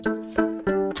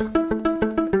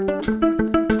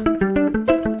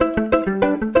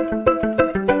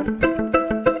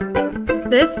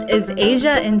is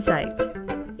Asia Insight,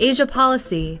 Asia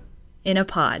Policy in a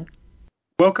Pod.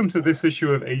 Welcome to this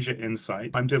issue of Asia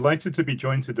Insight. I'm delighted to be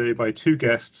joined today by two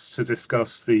guests to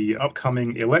discuss the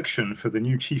upcoming election for the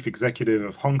new chief executive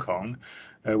of Hong Kong,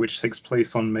 which takes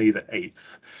place on May the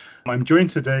 8th. I'm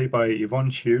joined today by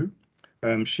Yvonne Chiu.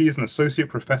 She is an associate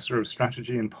professor of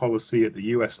strategy and policy at the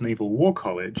U.S. Naval War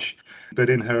College,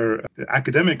 but in her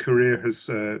academic career has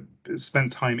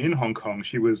spent time in Hong Kong.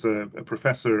 She was a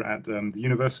professor at the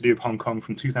University of Hong Kong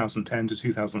from 2010 to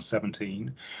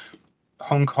 2017.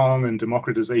 Hong Kong and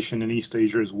democratization in East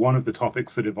Asia is one of the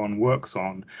topics that Yvonne works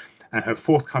on, and her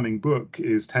forthcoming book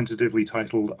is tentatively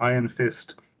titled Iron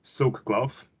Fist, Silk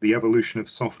Glove, The Evolution of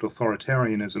Soft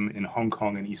Authoritarianism in Hong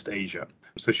Kong and East Asia.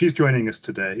 So she's joining us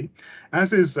today,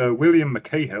 as is William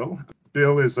McCahill.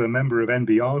 Bill is a member of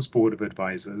NBR's Board of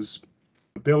Advisors.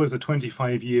 Bill is a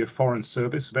 25-year Foreign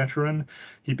Service veteran.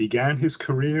 He began his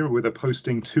career with a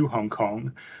posting to Hong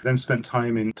Kong, then spent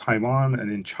time in Taiwan and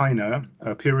in China,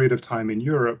 a period of time in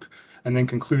Europe, and then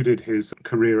concluded his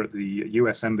career at the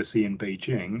US Embassy in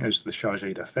Beijing as the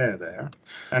chargé d'affaires there.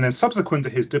 And then subsequent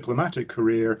to his diplomatic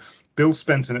career, Bill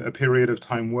spent a period of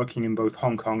time working in both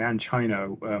Hong Kong and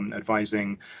China,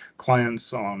 advising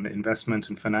clients on investment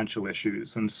and financial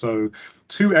issues. And so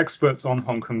two experts on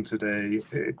Hong Kong today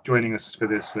joining us for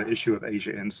this issue of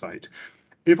Asia Insight.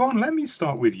 Yvonne, let me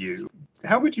start with you.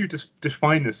 How would you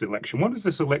define this election? What does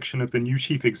this election of the new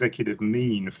chief executive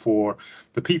mean for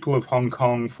the people of Hong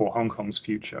Kong, for Hong Kong's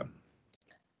future?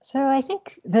 So I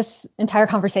think this entire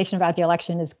conversation about the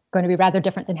election is going to be rather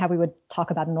different than how we would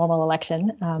talk about a normal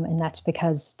election. And that's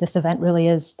because this event really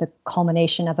is the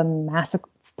culmination of a massive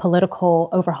political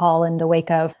overhaul in the wake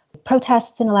of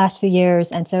protests in the last few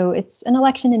years. And so it's an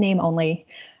election in name only.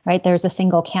 Right, there's a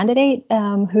single candidate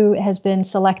who has been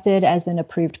selected as an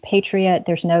approved patriot.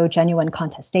 There's no genuine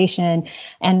contestation.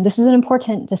 And this is an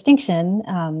important distinction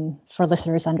for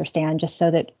listeners to understand, just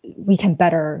so that we can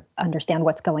better understand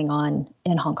what's going on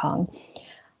in Hong Kong.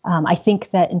 I think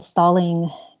that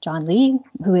installing John Lee,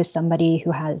 who is somebody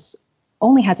who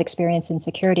only has experience in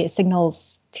security, it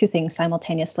signals two things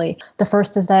simultaneously. The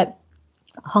first is that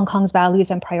Hong Kong's values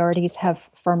and priorities have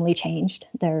firmly changed.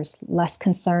 There's less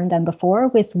concern than before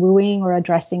with wooing or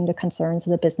addressing the concerns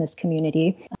of the business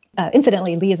community.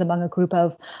 Incidentally, Lee is among a group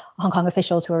of Hong Kong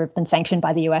officials who have been sanctioned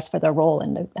by the U.S. for their role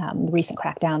in the recent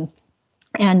crackdowns.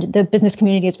 And the business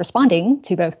community is responding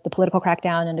to both the political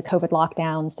crackdown and the COVID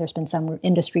lockdowns. There's been some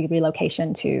industry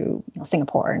relocation to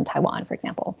Singapore and Taiwan, for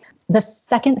example. The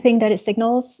second thing that it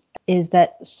signals is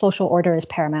that social order is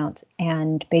paramount,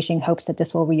 and Beijing hopes that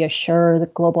this will reassure the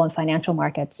global and financial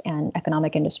markets and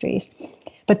economic industries.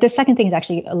 But this second thing is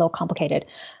actually a little complicated.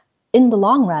 In the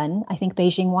long run, I think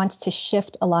Beijing wants to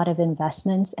shift a lot of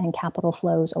investments and capital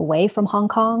flows away from Hong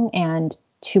Kong and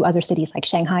to other cities like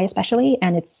Shanghai especially,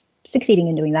 and it's succeeding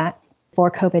in doing that.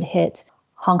 Before COVID hit,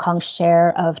 Hong Kong's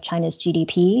share of China's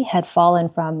GDP had fallen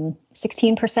from 16%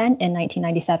 in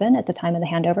 1997 at the time of the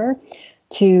handover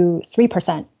to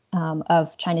 3%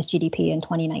 of China's GDP in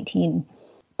 2019.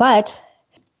 But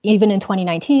even in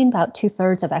 2019, about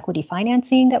 2/3 of equity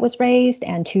financing that was raised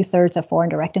and 2/3 of foreign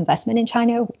direct investment in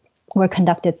China were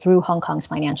conducted through Hong Kong's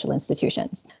financial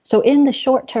institutions. So in the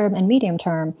short term and medium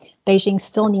term, Beijing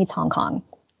still needs Hong Kong.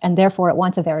 And therefore, it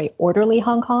wants a very orderly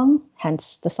Hong Kong,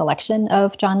 hence the selection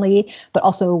of John Lee, but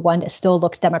also one that still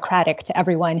looks democratic to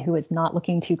everyone who is not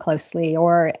looking too closely,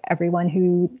 or anyone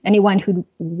who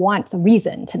wants a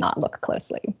reason to not look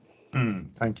closely.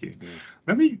 Thank you.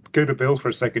 Let me go to Bill for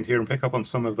a second here and pick up on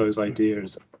some of those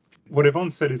ideas. What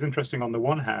Yvonne said is interesting on the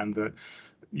one hand, that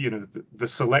the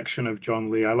selection of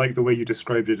John Lee, I like the way you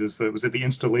described it as was it the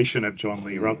installation of John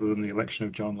Lee rather than the election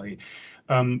of John Lee.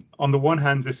 On the one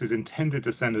hand, this is intended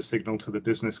to send a signal to the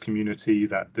business community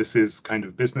that this is kind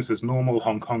of business as normal.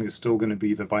 Hong Kong is still going to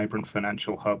be the vibrant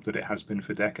financial hub that it has been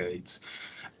for decades.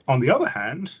 On the other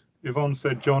hand, Yvonne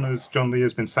said John Lee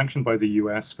has been sanctioned by the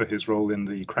US for his role in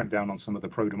the crackdown on some of the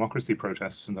pro-democracy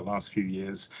protests in the last few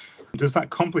years. Does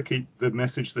that complicate the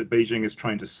message that Beijing is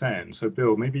trying to send? So,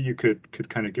 Bill, maybe you could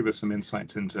kind of give us some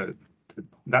insight into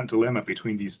that dilemma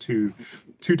between these two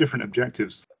different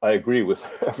objectives. I agree with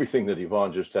everything that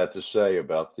Yvonne just had to say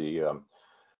about the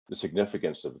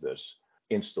significance of this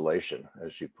installation,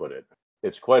 as you put it.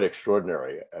 It's quite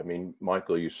extraordinary. I mean,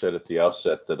 Michael, you said at the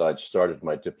outset that I'd started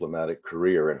my diplomatic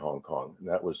career in Hong Kong. And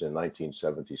that was in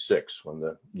 1976 when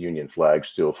the Union flag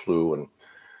still flew and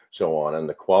so on. And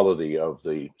the quality of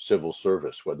the civil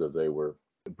service, whether they were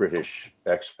British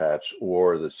expats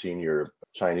or the senior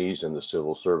Chinese in the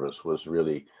civil service, was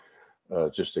really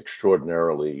just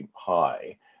extraordinarily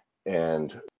high.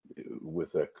 And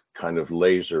with a kind of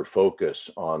laser focus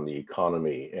on the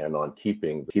economy and on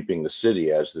keeping the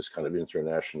city as this kind of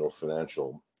international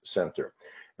financial center.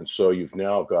 And so you've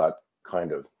now got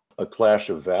kind of a clash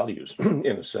of values in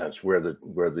a sense, where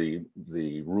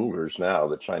the rulers now,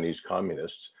 the Chinese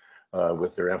communists,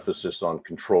 with their emphasis on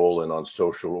control and on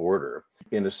social order,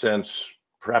 in a sense,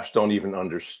 perhaps don't even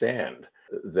understand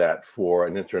that for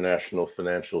an international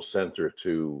financial center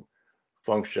to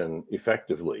function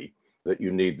effectively, that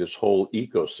you need this whole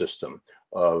ecosystem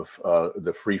of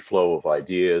the free flow of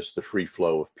ideas, the free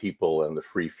flow of people, and the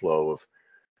free flow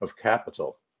of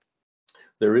capital.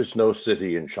 There is no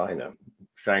city in China,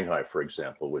 Shanghai, for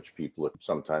example, which people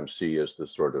sometimes see as the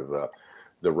sort of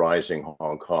the rising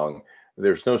Hong Kong.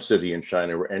 There's no city in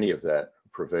China where any of that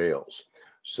prevails.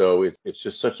 So it's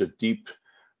just such a deep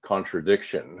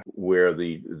contradiction where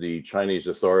the Chinese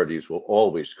authorities will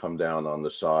always come down on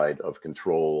the side of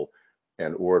control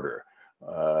and order.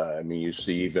 I mean, you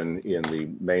see even in the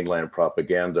mainland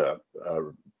propaganda,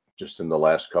 just in the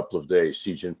last couple of days,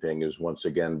 Xi Jinping has once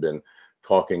again been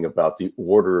talking about the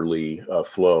orderly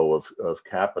flow of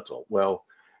capital. Well,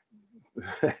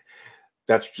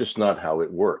 that's just not how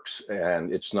it works.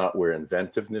 And it's not where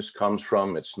inventiveness comes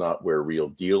from. It's not where real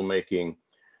deal making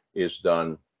is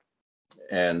done.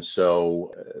 And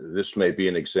so this may be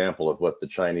an example of what the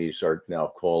Chinese are now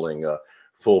calling a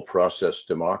full process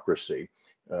democracy.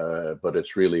 But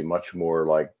it's really much more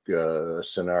like a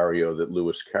scenario that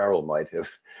Lewis Carroll might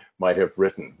have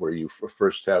written, where you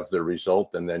first have the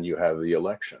result and then you have the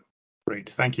election. Great.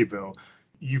 Thank you, Bill.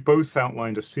 You've both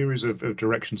outlined a series of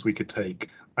directions we could take.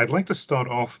 I'd like to start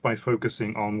off by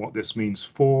focusing on what this means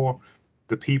for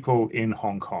the people in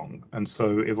Hong Kong. And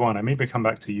so, Yvonne, I maybe come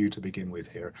back to you to begin with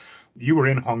here. You were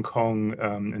in Hong Kong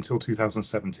until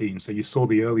 2017, so you saw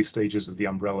the early stages of the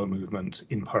umbrella movement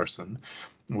in person.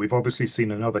 We've obviously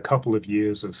seen another couple of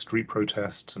years of street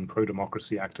protests and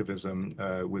pro-democracy activism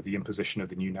with the imposition of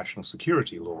the new national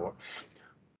security law.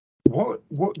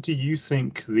 What do you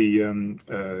think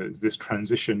this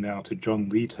transition now to John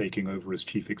Lee taking over as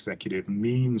chief executive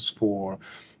means for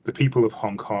the people of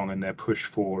Hong Kong and their push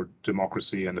for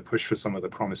democracy and the push for some of the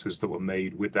promises that were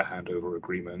made with the handover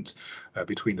agreement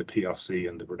between the PRC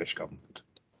and the British government?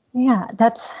 Yeah,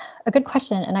 that's a good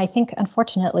question. And I think,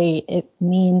 unfortunately, it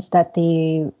means that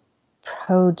the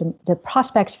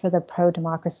prospects for the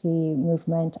pro-democracy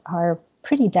movement are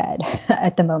pretty dead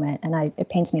at the moment. And it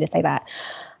pains me to say that.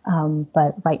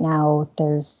 But right now,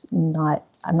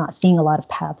 I'm not seeing a lot of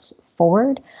paths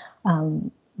forward. I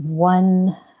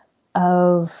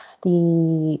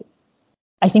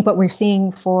think what we're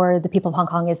seeing for the people of Hong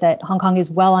Kong is that Hong Kong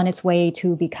is well on its way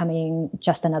to becoming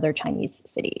just another Chinese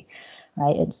city,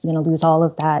 right? It's going to lose all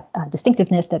of that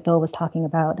distinctiveness that Bill was talking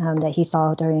about that he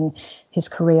saw during his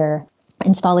career.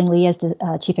 Installing Lee as the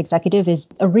chief executive is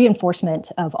a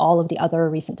reinforcement of all of the other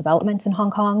recent developments in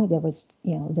Hong Kong. There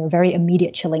are very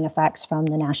immediate chilling effects from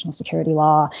the national security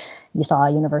law. You saw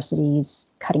universities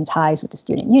cutting ties with the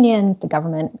student unions, the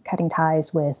government cutting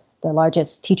ties with the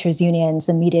largest teachers unions,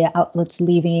 the media outlets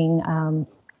leaving.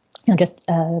 Just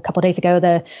a couple of days ago,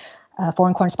 the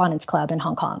Foreign Correspondents Club in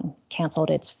Hong Kong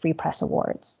canceled its Free Press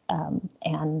Awards,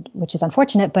 and which is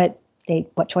unfortunate, but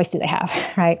what choice do they have,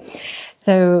 right?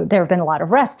 So there have been a lot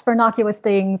of arrests for innocuous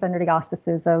things under the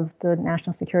auspices of the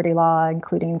national security law,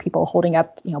 including people holding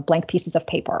up, blank pieces of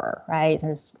paper, right?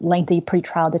 There's lengthy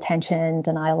pretrial detention,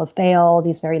 denial of bail,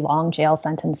 these very long jail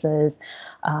sentences,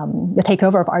 the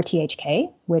takeover of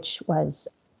RTHK, which was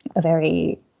a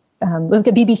very like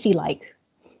a BBC-like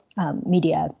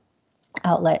media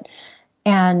outlet,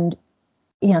 and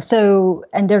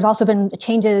and there's also been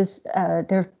changes.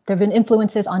 There have been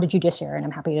influences on the judiciary, and I'm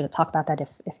happy to talk about that if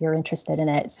you're interested in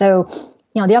it. So,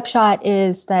 the upshot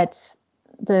is that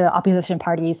the opposition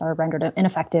parties are rendered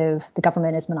ineffective. The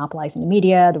government is monopolizing the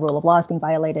media. The rule of law is being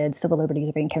violated. Civil liberties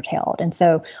are being curtailed. And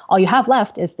so all you have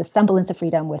left is the semblance of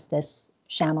freedom with this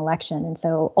sham election. And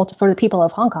so for the people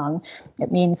of Hong Kong,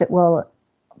 it means it will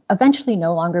eventually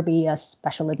no longer be a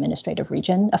special administrative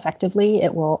region. Effectively,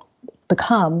 it will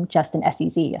become just an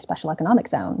SEZ, a special economic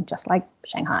zone, just like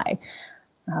Shanghai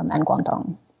and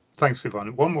Guangdong. Thanks,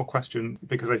 Yvonne. One more question,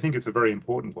 because I think it's a very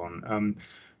important one. And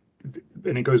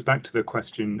it goes back to the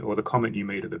question or the comment you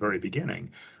made at the very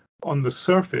beginning. On the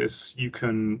surface, you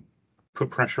can put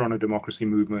pressure on a democracy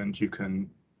movement, you can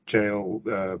jail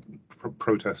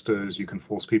protesters, you can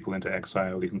force people into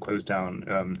exile, you can close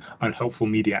down unhelpful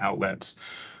media outlets.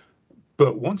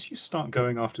 But once you start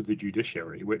going after the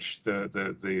judiciary, which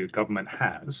the government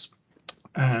has,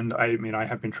 and I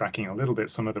have been tracking a little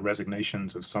bit some of the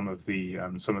resignations of some of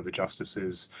the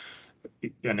justices,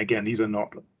 and again, these are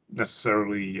not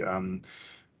necessarily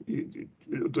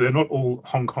they're not all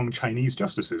Hong Kong Chinese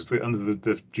justices. Under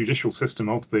the judicial system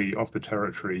of the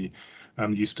territory,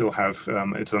 you still have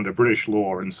it's under British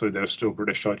law, and so there are still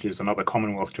British judges and other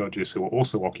Commonwealth judges who are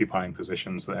also occupying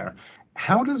positions there.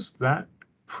 How does that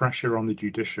pressure on the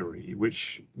judiciary,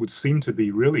 which would seem to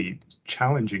be really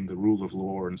challenging the rule of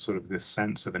law and sort of this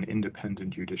sense of an independent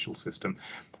judicial system,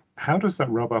 how does that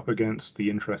rub up against the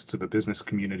interests of a business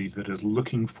community that is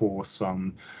looking for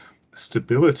some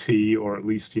stability, or at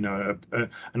least an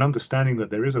understanding that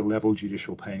there is a level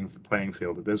judicial playing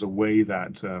field, that there's a way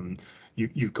that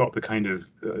you've got the kind of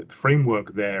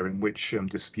framework there in which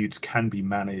disputes can be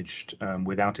managed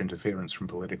without interference from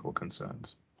political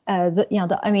concerns? As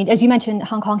you mentioned,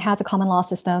 Hong Kong has a common law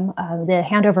system. The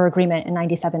handover agreement in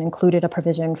 '97 included a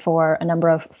provision for a number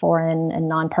of foreign and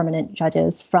non-permanent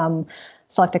judges from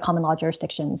selected common law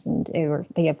jurisdictions, and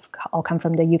they have all come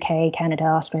from the UK, Canada,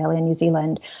 Australia, and New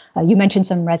Zealand. You mentioned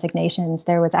some resignations.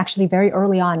 There was actually very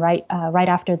early on, right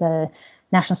after the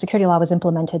national security law was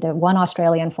implemented, that one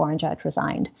Australian foreign judge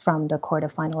resigned from the Court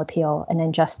of Final Appeal, and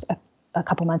then just a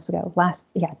couple months ago,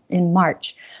 in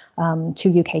March,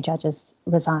 2 UK judges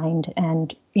resigned,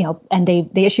 and they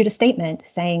issued a statement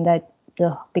saying that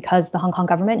because the Hong Kong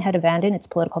government had abandoned its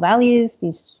political values,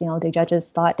 the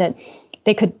judges thought that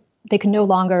they could no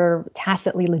longer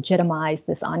tacitly legitimize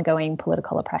this ongoing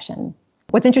political oppression.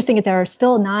 What's interesting is there are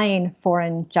still 9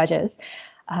 foreign judges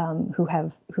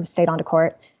who've stayed on to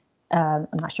court. I'm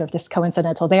not sure if this is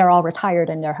coincidental. They are all retired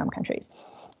in their home countries.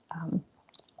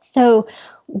 So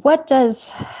what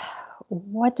does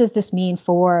this mean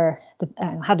for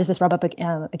how does this rub up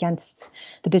against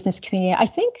the business community? I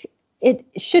think it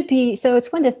should be. So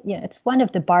it's one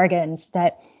of the bargains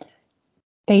that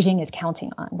Beijing is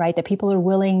counting on, right? That people are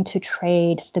willing to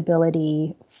trade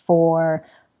stability for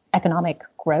economic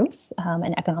growth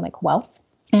and economic wealth.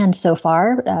 And so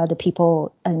far, the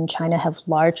people in China have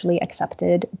largely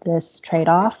accepted this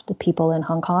trade-off. The people in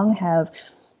Hong Kong have,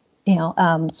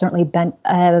 certainly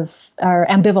are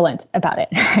ambivalent about it.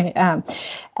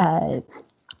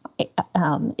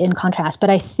 In contrast, but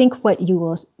I think what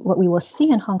we will see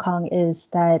in Hong Kong is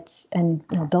that, and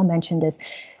Bill mentioned this,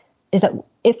 is that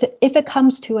if it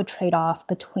comes to a trade-off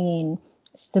between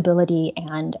stability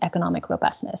and economic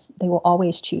robustness, they will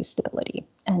always choose stability.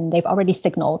 And they've already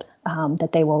signaled that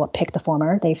they will pick the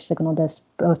former. They've signaled this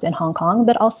both in Hong Kong,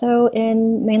 but also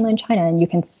in mainland China. And you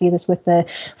can see this with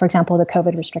for example, the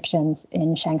COVID restrictions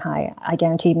in Shanghai. I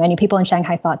guarantee many people in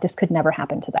Shanghai thought this could never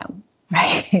happen to them,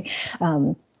 right?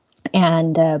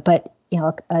 But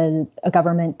a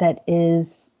government that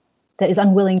is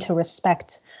unwilling to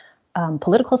respect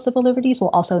political civil liberties will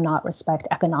also not respect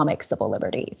economic civil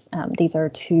liberties. These are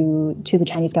to the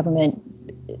Chinese government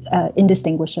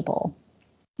indistinguishable,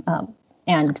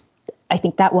 and I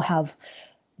think that will have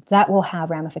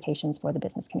ramifications for the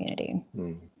business community.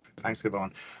 Thanks,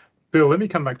 Yvonne. Bill, let me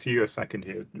come back to you a second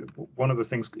here. One of the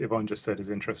things Yvonne just said is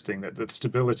interesting, that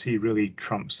stability really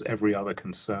trumps every other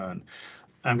concern.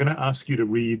 I'm going to ask you to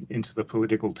read into the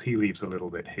political tea leaves a little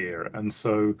bit here. And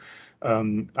so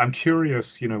I'm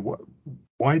curious,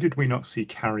 why did we not see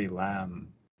Carrie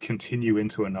Lam continue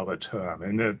into another term?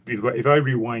 And if I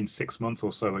rewind 6 months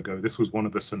or so ago, this was one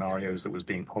of the scenarios that was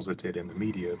being posited in the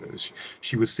media, that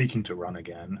she was seeking to run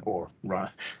again, or run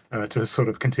to sort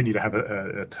of continue to have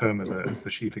a term as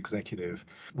the chief executive.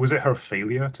 Was it her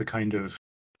failure to kind of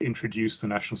introduce the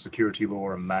national security law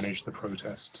and manage the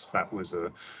protests that was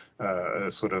a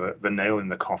sort of the nail in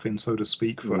the coffin, so to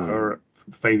speak, for her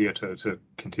failure to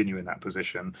continue in that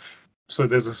position? So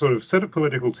there's a sort of set of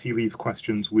political tea leaf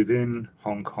questions within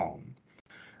Hong Kong.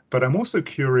 But I'm also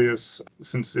curious,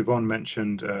 since Yvonne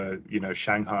mentioned,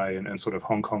 Shanghai and sort of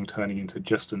Hong Kong turning into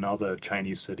just another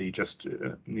Chinese city, just,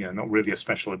 not really a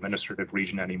special administrative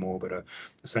region anymore, but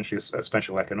essentially a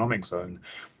special economic zone.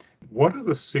 What are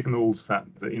the signals that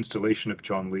the installation of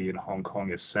John Lee in Hong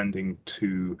Kong is sending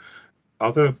to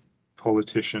other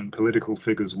political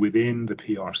figures within the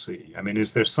PRC? I mean,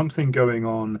 is there something going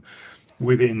on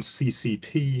within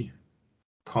CCP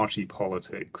party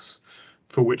politics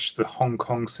for which the Hong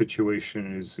Kong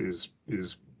situation is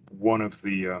one of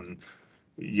the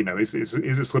is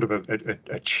it sort of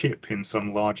a chip in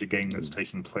some larger game that's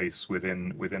taking place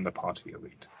within the party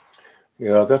elite?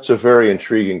 Yeah, that's a very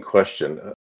intriguing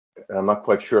question. I'm not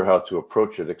quite sure how to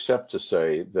approach it, except to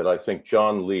say that I think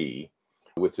John Lee,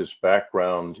 with his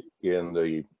background in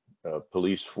the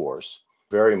police force,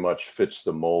 very much fits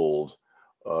the mold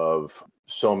of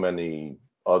so many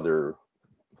other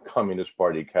Communist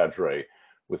Party cadre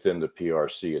within the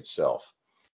PRC itself.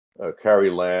 Carrie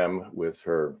Lam, with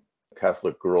her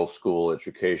Catholic girls' school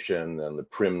education and the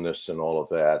primness and all of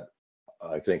that,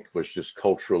 I think was just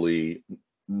culturally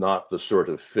not the sort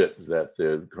of fit that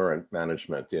the current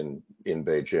management in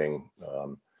Beijing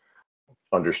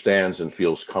understands and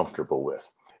feels comfortable with.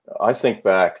 I think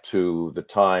back to the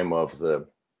time of the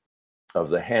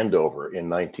handover in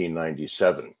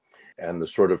 1997 and the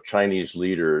sort of Chinese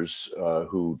leaders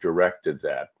who directed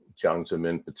that, Jiang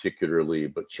Zemin particularly,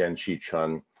 but Chen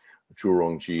Qichun, Zhu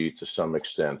Rongji to some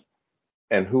extent.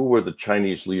 And who were the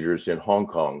Chinese leaders in Hong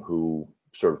Kong who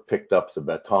sort of picked up the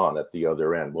baton at the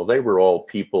other end? Well, they were all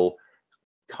people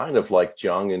kind of like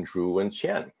Jiang and Zhu and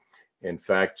Chen. In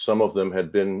fact, some of them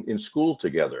had been in school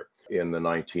together in the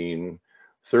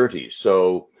 1930s.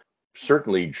 So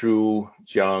certainly Zhu,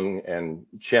 Jiang, and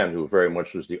Chen, who very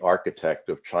much was the architect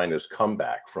of China's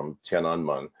comeback from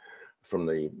Tiananmen, from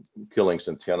the killings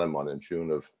in Tiananmen in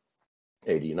June of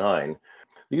 '89,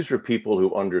 these are people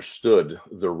who understood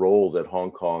the role that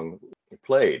Hong Kong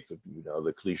played. You know,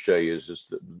 the cliche is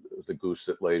the goose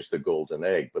that lays the golden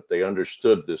egg, but they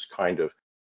understood this kind of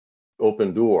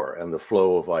open door and the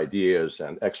flow of ideas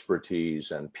and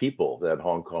expertise and people that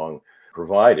Hong Kong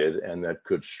provided, and that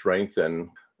could strengthen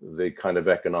the kind of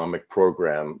economic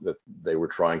program that they were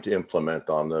trying to implement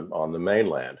on the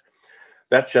mainland.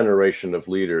 That generation of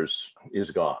leaders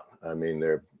is gone. I mean,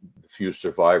 the few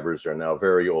survivors are now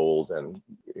very old and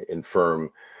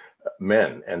infirm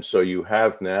men. And so you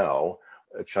have now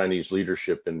a Chinese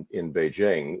leadership in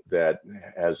Beijing that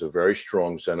has a very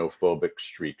strong xenophobic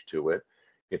streak to it.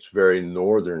 It's very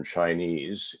northern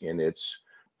Chinese in its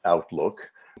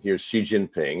outlook. Here's Xi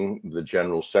Jinping, the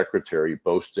general secretary,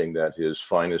 boasting that his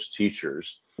finest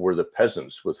teachers were the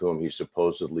peasants with whom he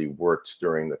supposedly worked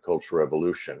during the Cultural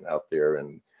Revolution out there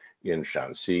in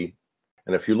Shanxi.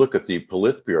 And if you look at the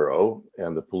Politburo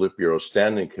and the Politburo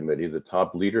Standing Committee, the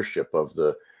top leadership of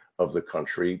the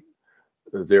country,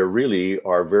 there really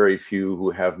are very few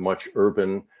who have much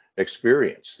urban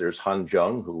experience. There's Han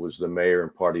Zheng, who was the mayor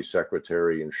and party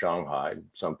secretary in Shanghai.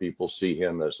 Some people see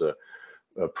him as a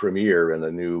premier in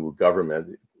a new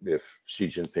government if Xi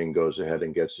Jinping goes ahead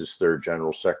and gets his third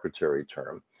general secretary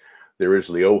term. There is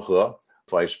Liu He,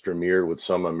 vice premier with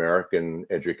some American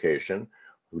education,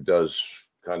 who does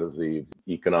kind of the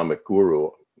economic guru,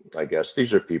 I guess.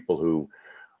 These are people who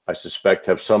I suspect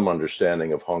have some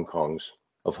understanding of Hong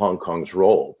Kong's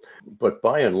role. But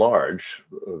by and large,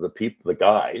 the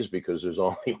guys, because there's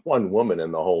only one woman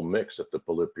in the whole mix at the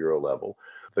Politburo level,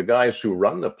 the guys who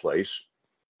run the place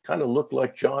kind of look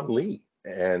like John Lee.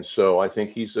 And so I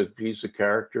think he's a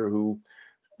character who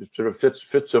sort of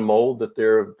fits a mold that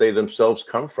they themselves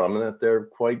come from and that they're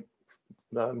quite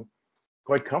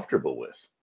comfortable with.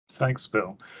 Thanks,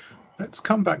 Bill. Let's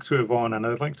come back to Yvonne, and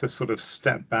I'd like to sort of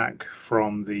step back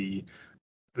from the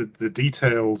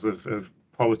details of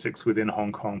politics within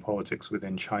Hong Kong, politics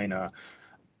within China.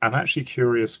 I'm actually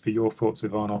curious for your thoughts,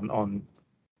 Yvonne, on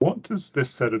what does this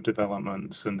set of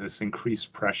developments and this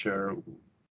increased pressure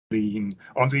mean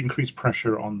on the increased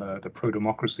pressure on the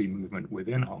pro-democracy movement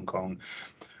within Hong Kong?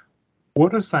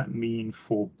 What does that mean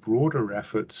for broader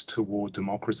efforts toward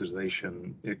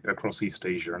democratization across East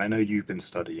Asia? And I know you've been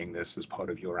studying this as part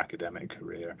of your academic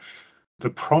career. The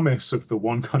promise of the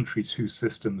one country, two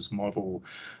systems model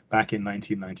back in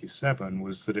 1997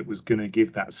 was that it was going to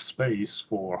give that space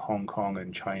for Hong Kong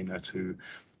and China to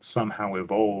somehow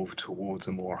evolve towards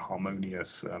a more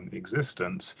harmonious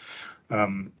existence.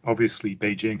 Obviously,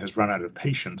 Beijing has run out of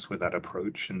patience with that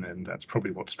approach, and that's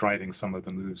probably what's driving some of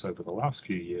the moves over the last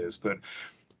few years. But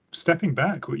stepping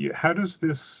back, how does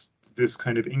this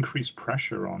kind of increased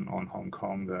pressure on Hong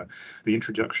Kong, the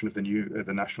introduction of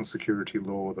the national security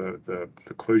law, the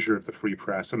closure of the free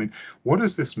press, I mean, what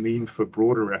does this mean for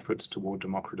broader efforts toward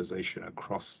democratization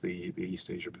across the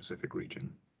East Asia Pacific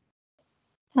region?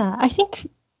 I think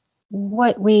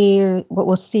what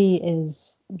we'll see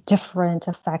is different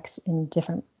effects in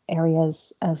different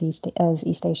areas of East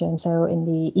Asia. And so in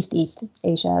the East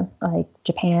Asia, like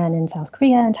Japan and South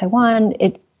Korea and Taiwan,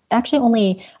 it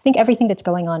actually I think everything that's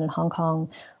going on in Hong Kong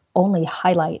only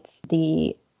highlights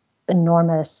the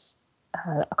enormous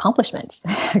accomplishments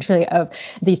actually of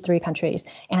these three countries,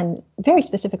 and very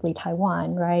specifically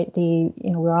Taiwan, right?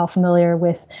 We're all familiar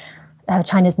with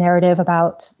China's narrative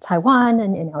about Taiwan,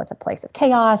 and it's a place of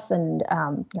chaos, and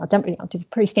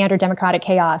pretty standard democratic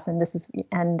chaos. And this is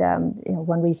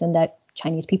one reason that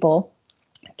Chinese people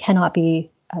cannot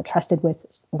be trusted with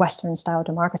Western style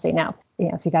democracy. Now,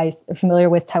 if you guys are familiar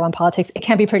with Taiwan politics, it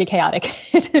can be pretty chaotic.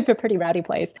 It's a pretty rowdy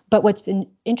place. But what's been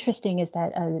interesting is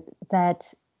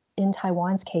that in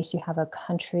Taiwan's case, you have a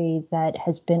country that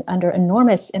has been under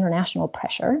enormous international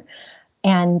pressure,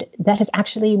 and that has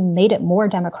actually made it more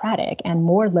democratic and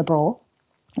more liberal,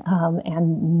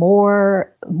 and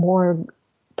more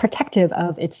protective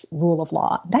of its rule of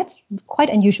law. That's quite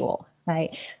unusual,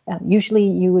 right? Usually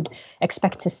you would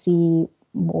expect to see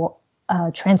more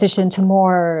transition to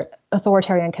more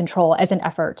authoritarian control as an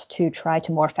effort to try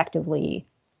to more effectively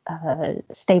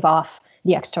stave off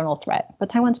the external threat. But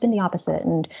Taiwan's been the opposite,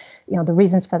 and the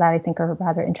reasons for that I think are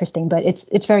rather interesting. But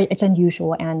it's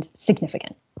unusual and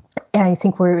significant. And I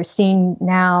think we're seeing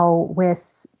now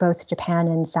with both Japan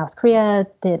and South Korea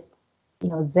that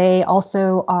they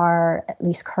also are, at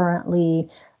least currently,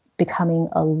 becoming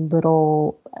a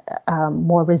little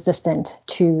more resistant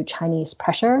to Chinese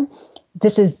pressure.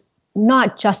 This is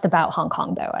not just about Hong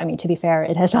Kong, though. I mean, to be fair,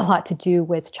 it has a lot to do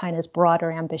with China's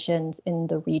broader ambitions in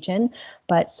the region,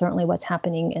 but certainly what's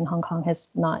happening in Hong Kong has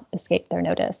not escaped their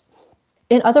notice.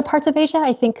 In other parts of Asia,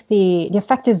 I think the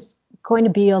effect is going to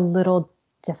be a little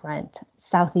different.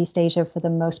 Southeast Asia, for the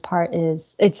most part,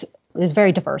 it's a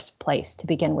very diverse place to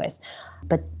begin with,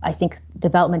 but I think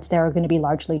developments there are going to be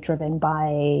largely driven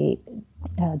by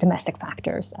domestic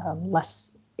factors,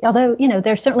 less. Although,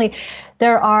 it's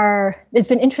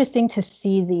been interesting to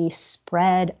see the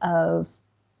spread of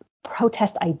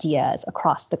protest ideas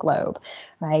across the globe,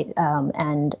 right?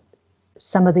 And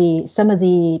some of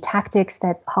the tactics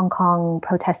that Hong Kong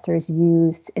protesters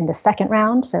used in the second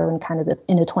round, so in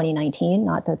the 2019,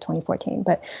 not the 2014,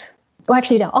 but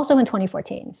also in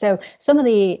 2014. So some of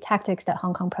the tactics that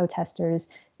Hong Kong protesters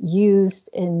used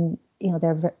in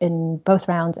both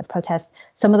rounds of protests,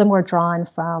 some of them were drawn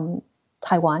from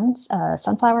Taiwan's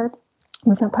Sunflower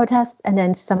Movement protests, and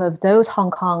then some of those Hong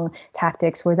Kong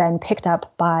tactics were then picked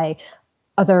up by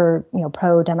other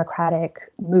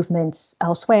pro-democratic movements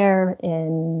elsewhere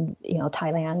in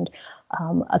Thailand,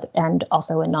 and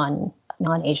also in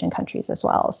non-Asian countries as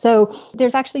well. So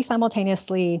there's actually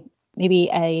simultaneously maybe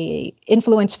a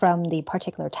influence from the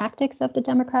particular tactics of the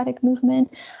democratic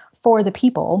movement for the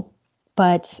people,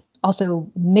 but also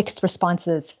mixed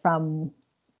responses from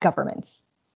governments.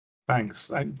 Thanks.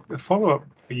 A follow-up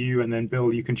for you, and then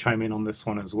Bill, you can chime in on this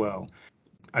one as well.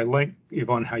 I like,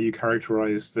 Yvonne, how you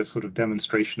characterize this sort of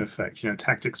demonstration effect,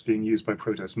 tactics being used by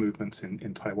protest movements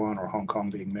in Taiwan or Hong Kong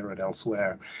being mirrored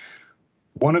elsewhere.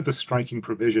 One of the striking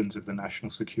provisions of the national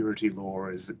security law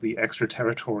is the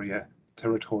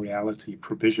extraterritoriality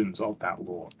provisions of that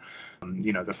law.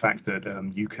 The fact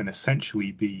that you can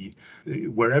essentially be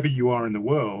wherever you are in the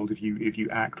world, if you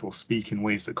act or speak in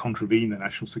ways that contravene the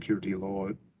national security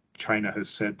law, China has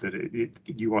said that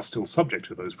you are still subject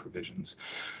to those provisions.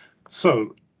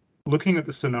 So looking at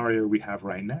the scenario we have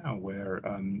right now, where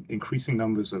increasing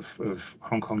numbers of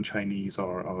Hong Kong Chinese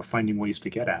are finding ways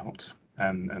to get out,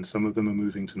 and some of them are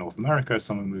moving to North America,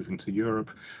 some are moving to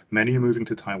Europe, many are moving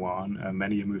to Taiwan, and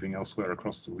many are moving elsewhere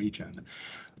across the region.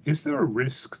 Is there a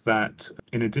risk that,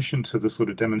 in addition to the sort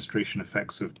of demonstration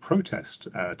effects of protest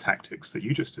tactics that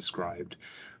you just described,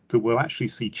 that we'll actually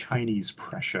see Chinese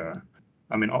pressure,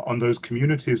 on those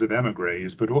communities of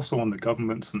emigres, but also on the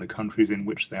governments and the countries in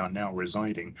which they are now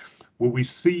residing? Will we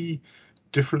see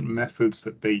different methods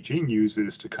that Beijing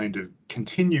uses to kind of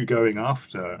continue going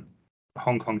after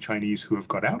Hong Kong Chinese who have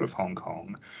got out of Hong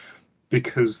Kong,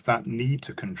 because that need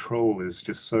to control is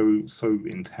just so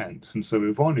intense? And so,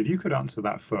 Yvonne, if you could answer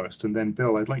that first, and then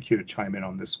Bill, I'd like you to chime in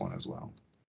on this one as well.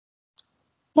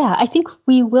 Yeah, I think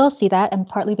we will see that, and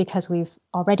partly because we've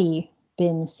already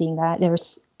been seeing that.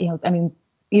 There's,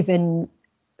 even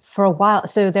for a while,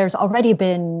 so there's already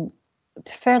been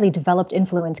fairly developed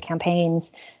influence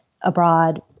campaigns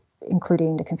abroad,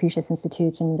 including the Confucius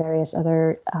Institutes and various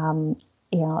other,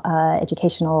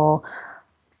 educational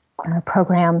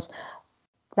programs.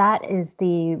 That is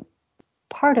the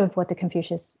part of what the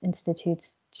Confucius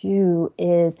Institutes do,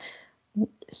 is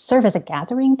serve as a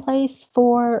gathering place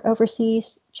for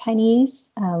overseas Chinese,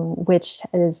 which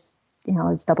is,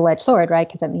 it's double-edged sword, right?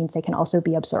 Because that means they can also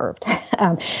be observed.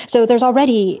 So there's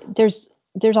already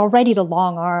the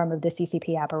long arm of the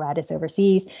CCP apparatus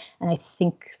overseas, and I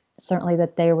think certainly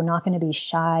that they were not going to be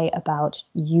shy about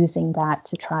using that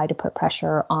to try to put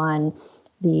pressure on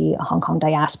the Hong Kong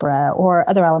diaspora or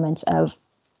other elements of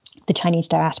the Chinese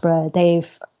diaspora.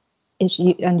 They've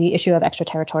issued on the issue of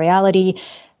extraterritoriality.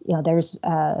 There's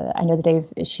I know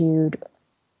that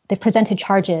they've presented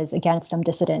charges against some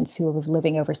dissidents who are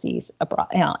living overseas abroad,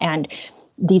 and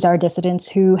these are dissidents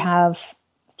who have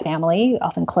family,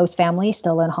 often close family,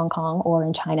 still in Hong Kong or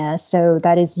in China. So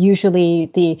that is usually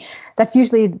the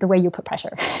way you put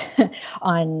pressure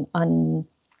on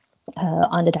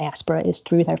the diaspora, is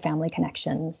through their family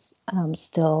connections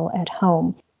still at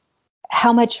home.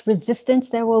 How much resistance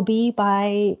there will be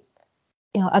by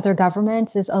other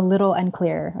governments is a little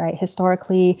unclear, right?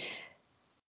 Historically,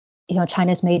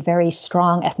 China's made very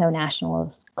strong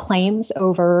ethno-nationalist claims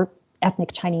over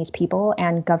ethnic Chinese people,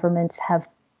 and governments have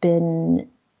been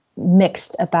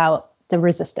mixed about the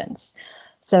resistance.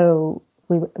 So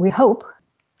we hope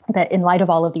that in light of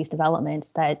all of these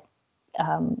developments, that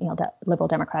that liberal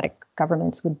democratic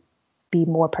governments would be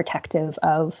more protective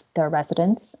of their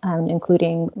residents,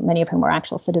 including many of whom are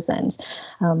actual citizens.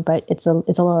 But it's a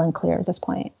little unclear at this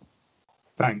point.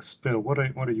 Thanks, Bill. What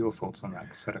are your thoughts on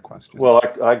that set of questions? Well,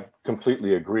 I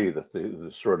completely agree that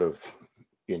the sort of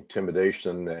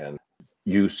intimidation and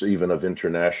use even of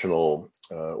international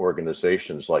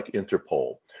organizations like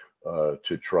Interpol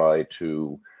to try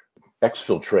to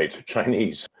exfiltrate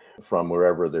Chinese from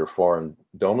wherever their foreign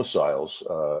domiciles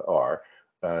are,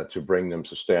 to bring them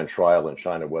to stand trial in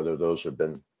China, whether those have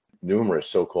been numerous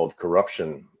so-called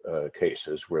corruption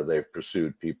cases where they've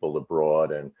pursued people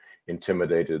abroad and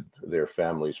intimidated their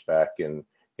families back in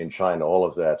China. All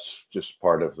of that's just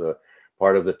part of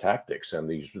the tactics and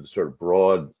these sort of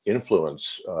broad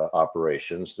influence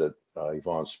operations that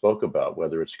Yvonne spoke about,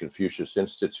 whether it's Confucius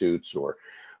Institutes or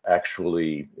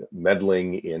actually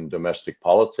meddling in domestic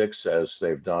politics, as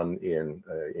they've done in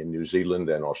New Zealand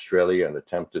and Australia and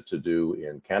attempted to do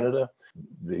in Canada.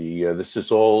 This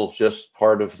is all just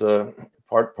part of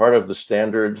the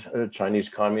standard Chinese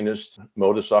communist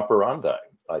modus operandi,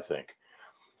 I think.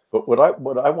 But what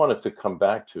I wanted to come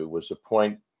back to was a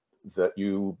point that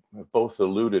you both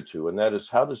alluded to, and that is,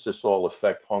 how does this all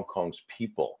affect Hong Kong's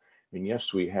people? I mean,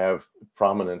 yes, we have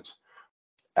prominent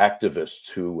activists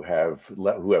who have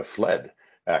fled.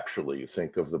 Actually, you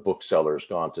think of the booksellers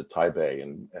gone to Taipei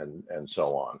and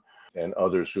so on, and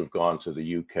others who've gone to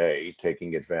the UK,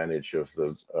 taking advantage of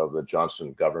the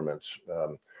Johnson government's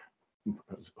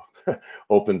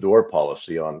open door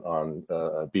policy on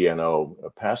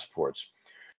BNO passports.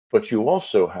 But you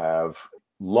also have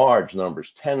large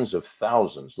numbers, tens of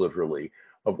thousands, literally,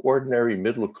 of ordinary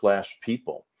middle class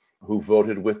people who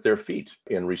voted with their feet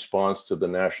in response to the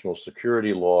national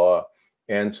security law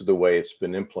and to the way it's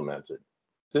been implemented.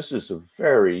 This is a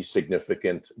very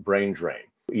significant brain drain.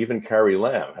 Even Carrie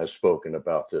Lam has spoken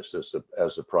about this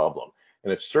as a problem.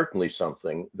 And it's certainly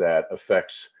something that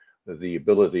affects the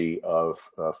ability of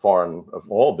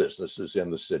all businesses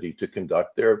in the city to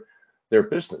conduct their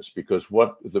business, because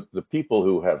what the people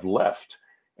who have left,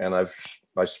 and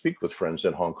I speak with friends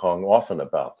in Hong Kong often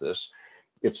about this,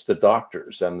 it's the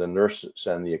doctors and the nurses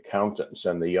and the accountants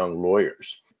and the young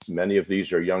lawyers. Many of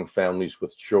these are young families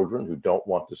with children who don't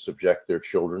want to subject their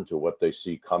children to what they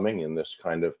see coming in this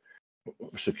kind of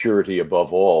security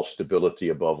above all, stability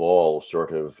above all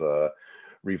sort of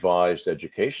revised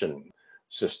education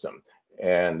system.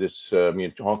 And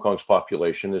Hong Kong's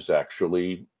population is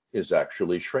actually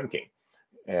shrinking,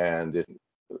 and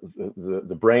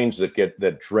the brains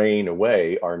that drain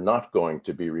away are not going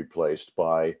to be replaced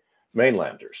by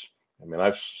mainlanders. I mean,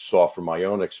 I saw from my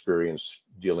own experience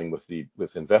dealing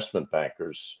with investment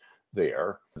bankers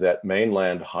there that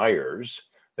mainland hires,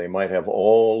 they might have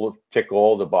tick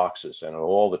all the boxes and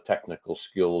all the technical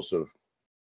skills of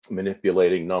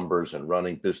manipulating numbers and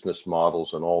running business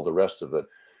models and all the rest of it,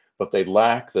 but they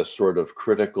lack the sort of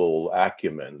critical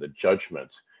acumen, the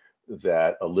judgment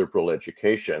that a liberal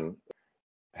education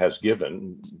has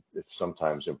given,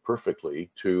 sometimes imperfectly,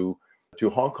 to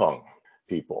Hong Kong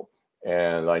people.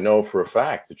 And I know for a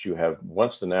fact that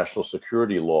once the national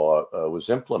security law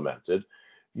was implemented,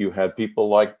 you had people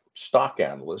like stock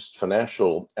analysts,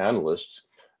 financial analysts,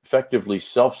 effectively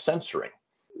self-censoring,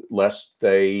 lest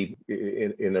they,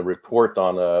 in a report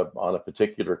on a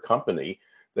particular company,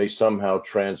 they somehow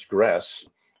transgress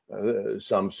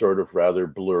some sort of rather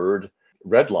blurred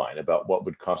red line about what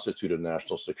would constitute a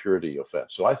national security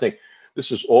offense. So I think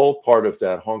this is all part of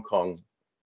that Hong Kong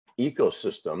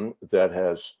ecosystem that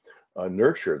has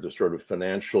nurtured the sort of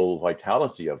financial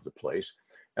vitality of the place.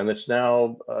 And it's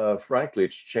now, frankly,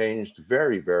 it's changed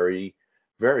very, very,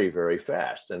 very, very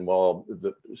fast. And while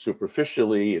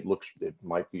superficially it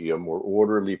might be a more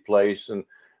orderly place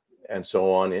and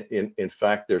so on, in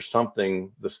fact, there's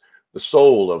something, the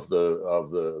soul of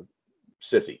the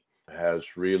city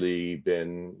has really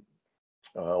been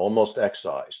almost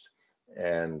excised.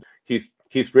 And Keith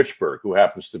Richburg, who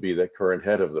happens to be the current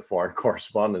head of the Foreign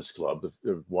Correspondents Club,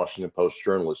 the Washington Post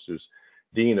journalist who's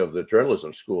dean of the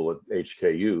journalism school at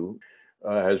HKU,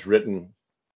 has written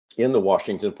in the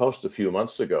Washington Post a few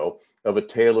months ago of a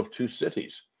tale of two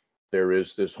cities. There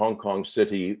is this Hong Kong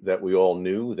city that we all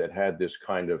knew that had this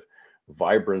kind of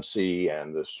vibrancy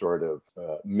and this sort of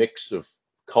mix of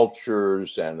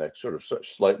cultures and a sort of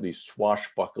slightly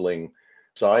swashbuckling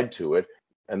side to it.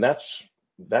 And that's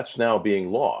now being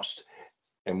lost.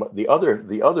 And the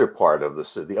other part of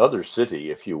the other city,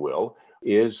 if you will,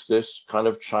 is this kind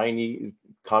of Chinese,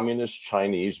 communist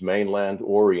Chinese, mainland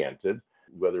oriented,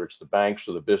 whether it's the banks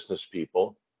or the business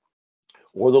people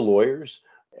or the lawyers.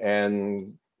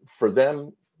 And for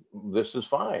them, this is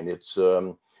fine. It's,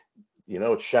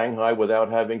 it's Shanghai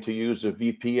without having to use a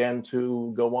VPN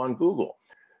to go on Google.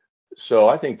 So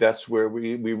I think that's where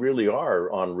we really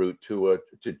are en route to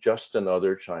just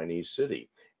another Chinese city.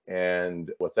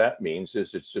 And what that means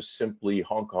is it's just simply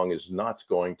Hong Kong is not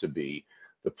going to be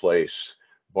the place,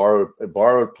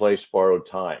 borrowed place, borrowed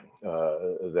time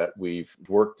that we've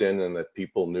worked in and that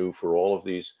people knew for all of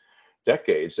these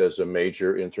decades as a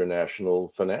major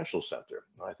international financial center.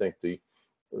 I think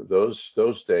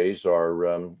those days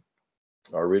are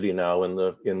really now in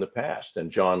the past. And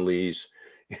John Lee's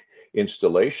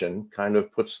installation kind of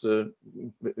puts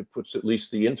at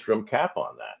least the interim cap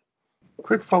on that.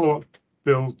 Quick follow-up,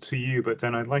 Bill, to you, but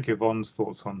then I'd like Yvonne's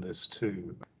thoughts on this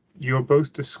too. You're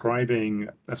both describing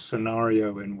a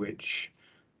scenario in which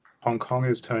Hong Kong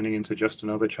is turning into just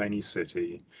another Chinese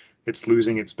city. It's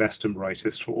losing its best and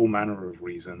brightest for all manner of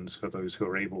reasons for those who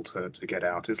are able to get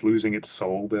out. It's losing its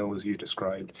soul, Bill, as you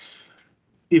described.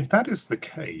 If that is the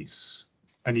case,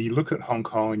 and you look at Hong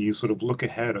Kong and you sort of look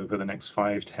ahead over the next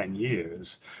 5-10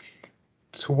 years,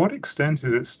 to what extent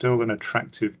is it still an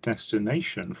attractive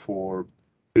destination for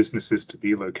businesses to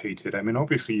be located? I mean,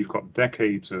 obviously, you've got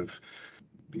decades of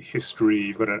history,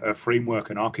 you've got a framework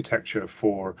and architecture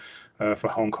for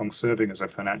Hong Kong serving as a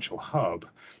financial hub.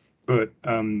 But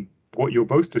what you're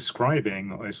both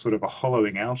describing is sort of a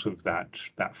hollowing out of that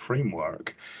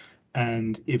framework.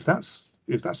 And if that's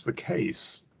the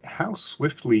case, how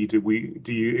swiftly do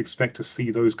you expect to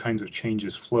see those kinds of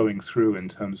changes flowing through in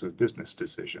terms of business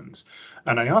decisions?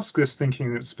 And I ask this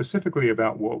thinking specifically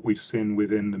about what we've seen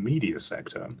within the media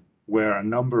sector, where a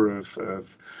number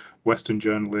of Western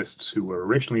journalists who were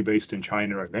originally based in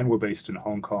China and then were based in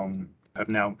Hong Kong have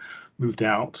now moved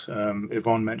out.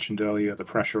 Yvonne mentioned earlier the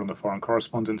pressure on the Foreign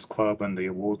Correspondents Club and the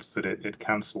awards that it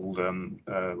cancelled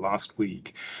last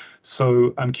week.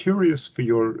 So I'm curious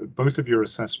for both of your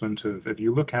assessment of, if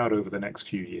you look out over the next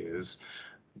few years,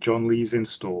 John Lee's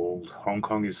installed, Hong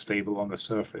Kong is stable on the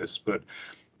surface, but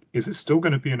is it still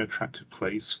going to be an attractive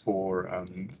place for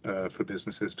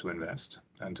businesses to invest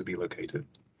and to be located?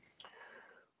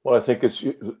 Well, I think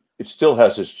it still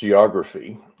has its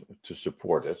geography to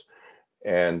support it.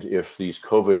 And if these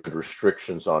COVID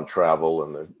restrictions on travel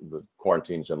and the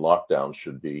quarantines and lockdowns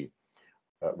should be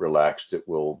relaxed, it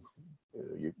will,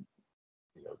 the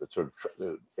sort of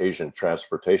the Asian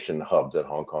transportation hub that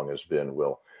Hong Kong has been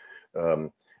will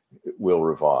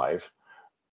revive.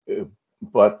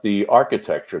 But the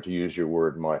architecture, to use your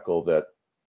word, Michael, that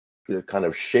kind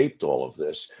of shaped all of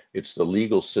this, it's the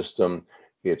legal system,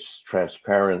 it's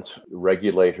transparent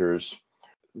regulators,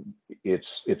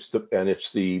 it's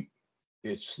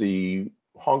the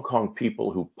Hong Kong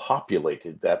people who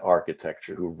populated that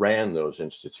architecture, who ran those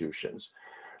institutions.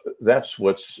 That's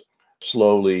what's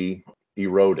slowly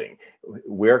eroding.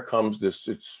 Where comes this?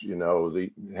 It's,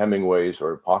 the Hemingway's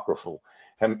or apocryphal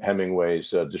Hemingway's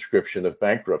description of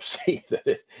bankruptcy,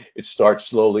 that it starts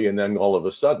slowly and then all of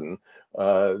a sudden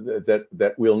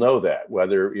that we'll know that,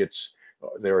 whether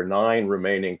there are 9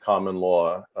 remaining common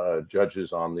law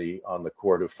judges on the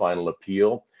Court of Final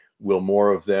Appeal. Will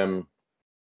more of them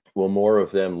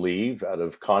leave out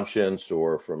of conscience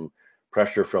or from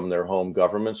pressure from their home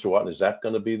governments or what? Is that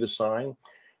going to be the sign?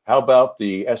 How about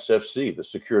the SFC, the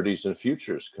Securities and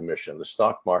Futures Commission, the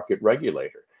stock market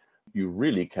regulator? You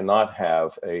really cannot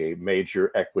have a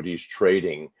major equities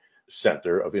trading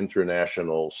center of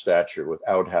international stature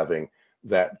without having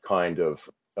that kind of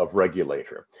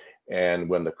regulator. And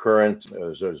when the current,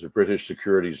 there's a British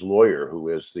securities lawyer who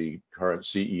is the current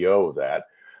CEO of that,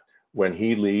 when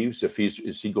he leaves,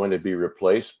 is he going to be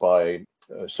replaced by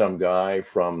some guy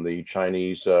from the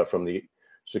Chinese, from the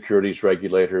securities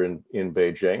regulator in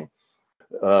Beijing?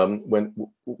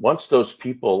 Once those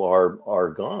people are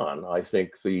gone, I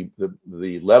think the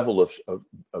level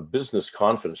of business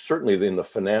confidence, certainly in the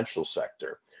financial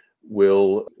sector,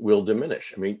 will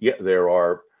diminish. I mean, yeah, there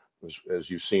are, as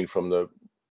you've seen from the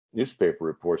newspaper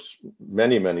reports,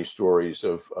 many stories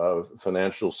of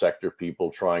financial sector people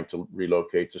trying to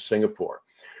relocate to Singapore,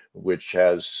 which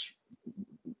has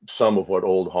some of what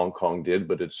old Hong Kong did,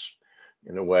 but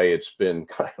in a way, it's been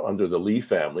kind of under the Lee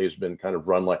family, has been kind of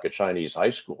run like a Chinese high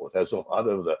school. It has a lot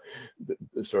of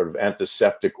the sort of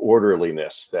antiseptic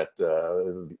orderliness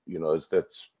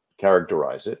that's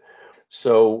characterize it.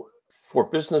 So for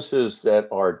businesses that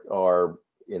are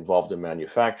involved in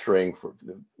manufacturing, for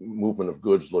the movement of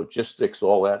goods, logistics,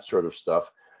 all that sort of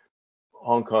stuff,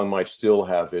 Hong Kong might still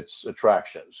have its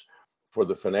attractions. For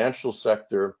the financial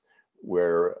sector,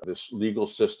 where this legal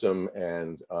system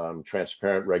and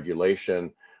transparent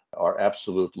regulation are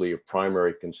absolutely of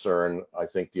primary concern, I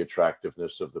think the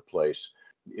attractiveness of the place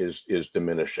is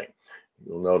diminishing.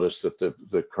 You'll notice that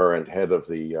the current head of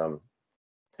the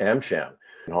AmCham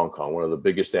in Hong Kong, one of the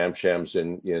biggest AmChams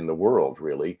in the world,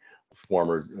 really,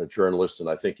 former journalist, and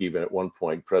I think even at one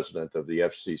point president of the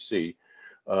FCC,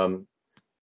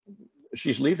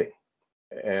 she's leaving.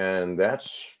 And that's,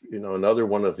 another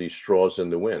one of these straws in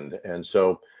the wind. And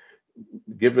so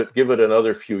give it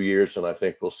another few years, and I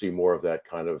think we'll see more of that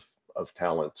kind of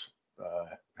talent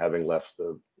having left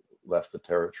the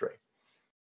territory.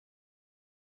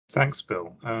 Thanks,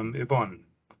 Bill. Yvonne,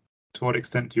 to what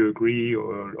extent do you agree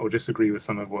or disagree with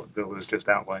some of what Bill has just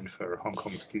outlined for Hong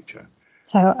Kong's future?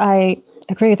 So I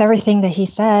agree with everything that he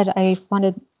said. I want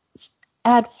to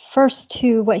add first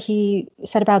to what he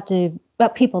said about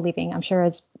people leaving. I'm sure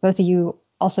as both of you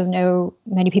also know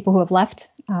many people who have left,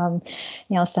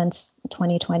 since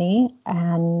 2020.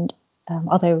 And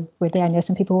although weirdly, I know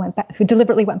some people who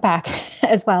deliberately went back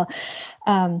as well.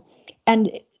 And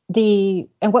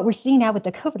what we're seeing now with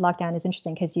the COVID lockdown is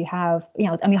interesting because you have,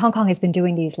 Hong Kong has been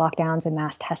doing these lockdowns and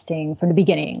mass testing from the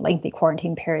beginning, lengthy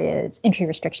quarantine periods, entry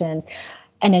restrictions,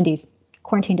 and then these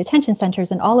quarantine detention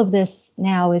centers. And all of this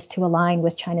now is to align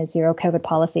with China's zero COVID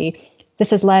policy.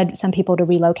 This has led some people to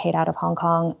relocate out of Hong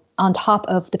Kong on top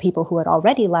of the people who had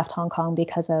already left Hong Kong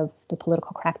because of the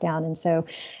political crackdown. And so,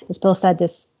 as Bill said,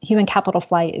 this human capital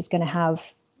flight is going to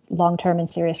have long-term and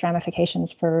serious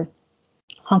ramifications for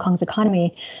Hong Kong's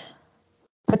economy.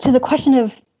 But to the question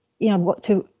of,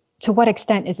 to what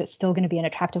extent is it still going to be an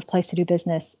attractive place to do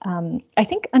business? I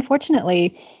think,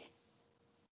 unfortunately,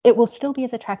 it will still be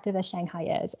as attractive as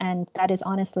Shanghai is. And that is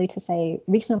honestly to say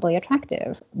reasonably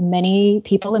attractive. Many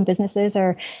people and businesses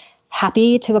are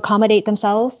happy to accommodate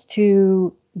themselves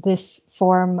to this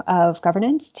form of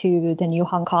governance, to the new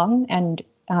Hong Kong, and,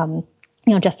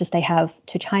 just as they have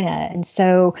to China. And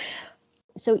so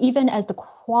even as the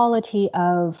quality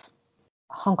of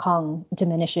Hong Kong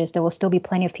diminishes, there will still be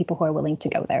plenty of people who are willing to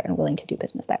go there and willing to do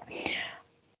business there.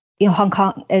 Hong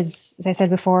Kong, as I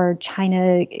said before,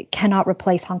 China cannot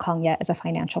replace Hong Kong yet as a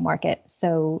financial market.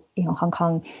 So, Hong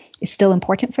Kong is still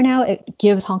important for now. It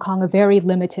gives Hong Kong a very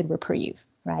limited reprieve,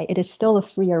 right? It is still a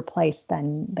freer place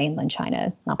than mainland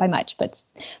China, not by much,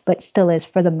 but still is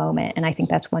for the moment. And I think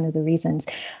that's one of the reasons.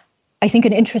 I think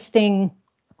an interesting,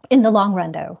 in the long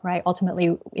run though, right?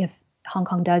 Ultimately, if Hong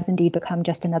Kong does indeed become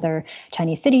just another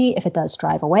Chinese city, if it does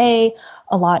drive away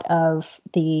a lot of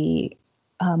the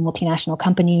multinational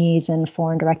companies and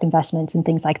foreign direct investments and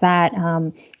things like that,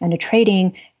 and the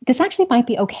trading, this actually might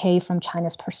be okay from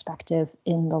China's perspective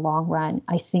in the long run.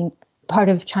 I think part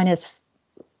of China's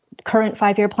current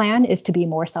 5-year plan is to be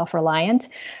more self-reliant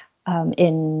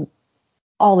in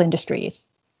all industries.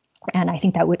 And I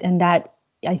think that would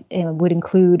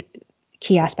include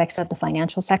key aspects of the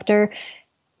financial sector.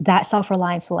 That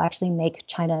self-reliance will actually make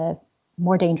China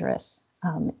more dangerous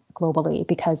globally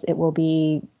because it will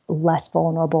be less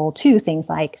vulnerable to things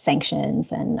like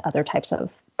sanctions and other types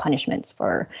of punishments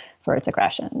for its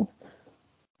aggression.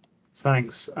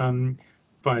 Thanks. The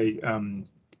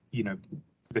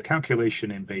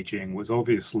calculation in Beijing was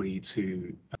obviously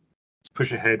to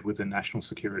push ahead with the national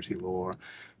security law,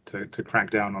 to crack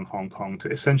down on Hong Kong, to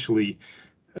essentially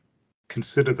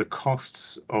consider the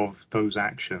costs of those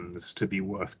actions to be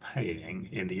worth paying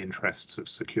in the interests of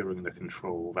securing the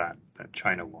control that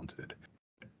China wanted.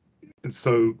 And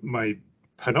so my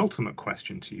penultimate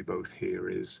question to you both here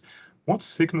is, what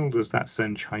signal does that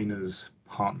send China's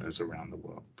partners around the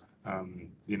world?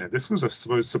 This was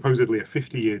supposedly a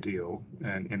 50-year deal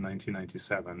in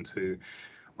 1997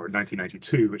 or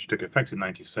 1992, which took effect in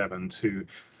 97 to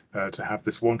have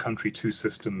this one country, two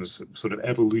systems sort of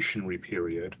evolutionary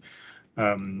period.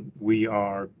 We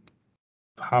are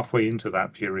halfway into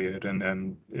that period,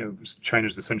 and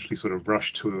China's essentially sort of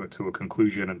rushed to a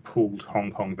conclusion and pulled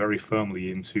Hong Kong very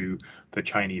firmly into the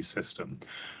Chinese system.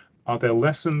 Are there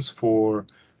lessons for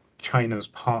China's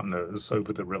partners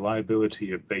over the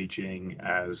reliability of Beijing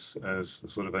as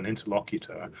sort of an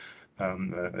interlocutor,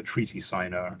 a treaty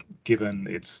signer, given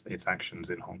its actions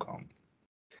in Hong Kong?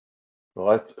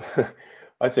 Well,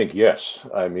 I think yes.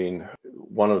 I mean,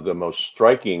 one of the most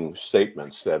striking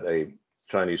statements that a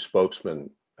Chinese spokesman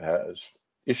has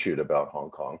issued about Hong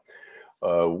Kong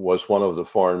was one of the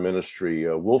foreign ministry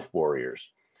wolf warriors,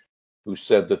 who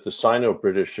said that the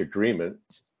Sino-British agreement,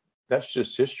 that's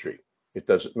just history. It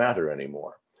doesn't matter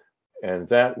anymore. And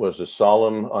that was a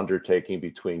solemn undertaking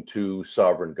between two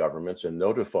sovereign governments and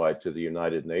notified to the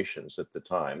United Nations at the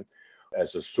time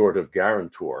as a sort of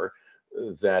guarantor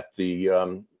that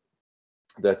the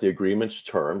that the agreement's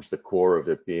terms, the core of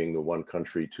it being the one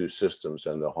country, two systems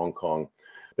and the Hong Kong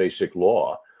basic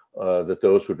law, that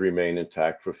those would remain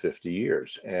intact for 50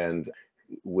 years. And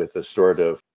with a sort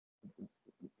of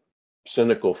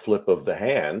cynical flip of the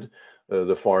hand,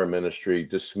 the foreign ministry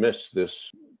dismissed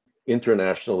this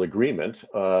international agreement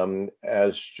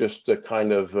as just a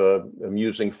kind of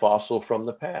amusing fossil from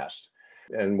the past.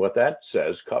 And what that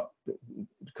says,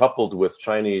 coupled with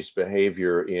Chinese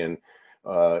behavior in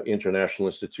international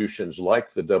institutions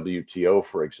like the WTO,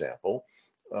 for example,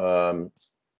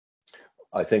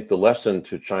 I think the lesson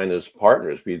to China's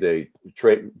partners, be they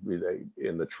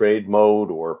in the trade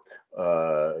mode or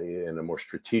in a more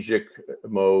strategic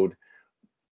mode,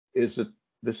 is that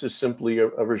this is simply a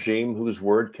regime whose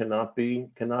word cannot be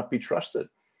trusted.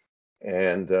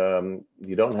 And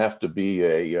you don't have to be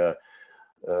a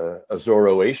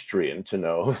Zoroastrian to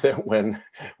know that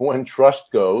when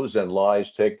trust goes and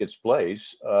lies take its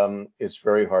place, it's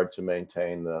very hard to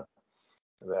maintain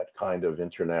that kind of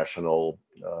international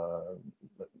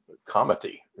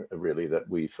comity, really, that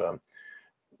we've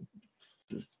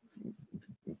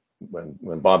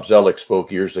when Bob Zoellick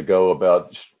spoke years ago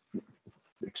about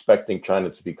expecting China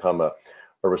to become a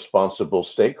responsible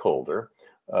stakeholder,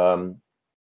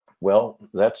 well,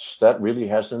 that really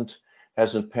hasn't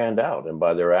panned out, and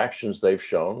by their actions, they've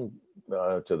shown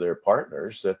to their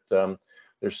partners that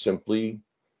they're simply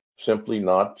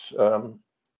not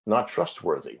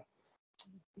trustworthy.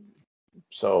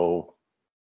 So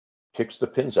kicks the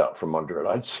pins out from under it,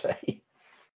 I'd say.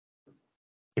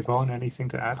 Yvonne, anything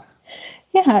to add?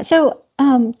 Yeah, so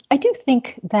I do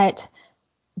think that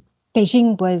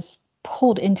Beijing was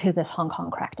pulled into this Hong Kong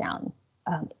crackdown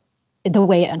the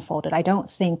way it unfolded. I don't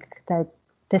think that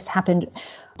this happened.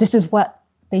 This is what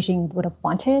Beijing would have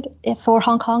wanted for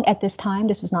Hong Kong at this time.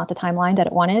 This was not the timeline that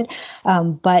it wanted,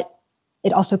 but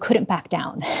it also couldn't back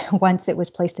down once it was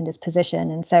placed in this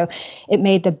position. And so it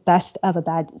made the best of a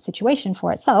bad situation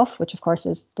for itself, which of course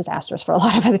is disastrous for a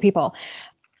lot of other people.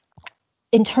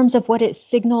 In terms of what it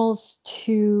signals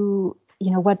to,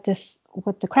 what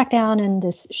the crackdown and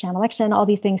this sham election, all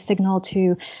these things signal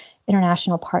to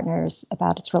international partners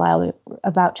about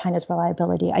China's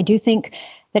reliability. I do think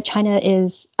that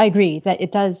I agree that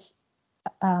it does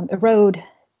erode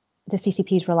the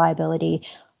CCP's reliability.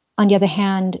 On the other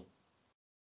hand,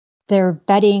 they're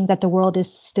betting that the world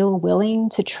is still willing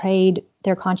to trade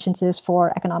their consciences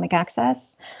for economic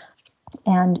access.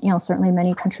 And, certainly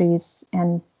many countries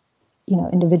and,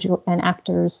 individual and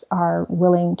actors are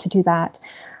willing to do that.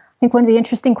 I think one of the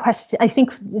interesting questions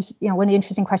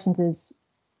is,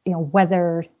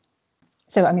 whether,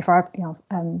 so, I mean, for our,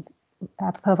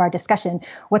 apropos of our discussion,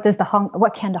 what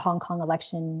can the Hong Kong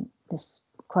election, this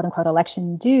quote unquote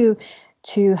election, do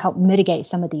to help mitigate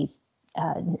some of its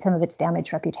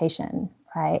damaged reputation,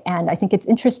 right? And I think it's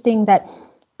interesting that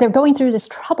they're going through this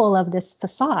trouble of this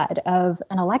facade of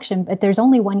an election, but there's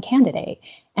only one candidate.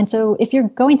 And so if you're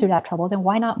going through that trouble, then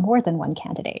why not more than one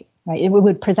candidate, right? It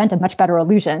would present a much better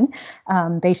illusion.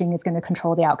 Beijing is going to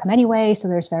control the outcome anyway, so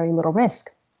there's very little risk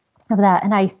of that.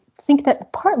 And I think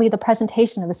that partly the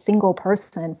presentation of a single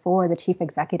person for the chief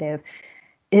executive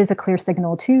is a clear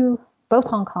signal to both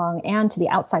Hong Kong and to the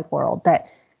outside world that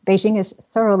Beijing is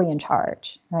thoroughly in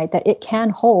charge, right? That it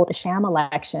can hold a sham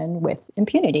election with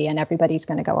impunity and everybody's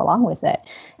going to go along with it.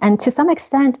 And to some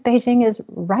extent, Beijing is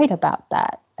right about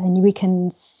that. And we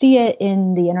can see it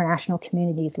in the international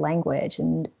community's language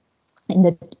and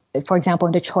for example,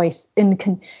 in the choice, in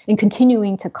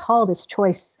continuing to call this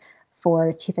choice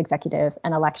for chief executive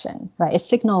an election, right? It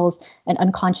signals an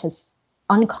unconscious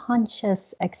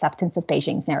acceptance of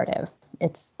Beijing's narrative.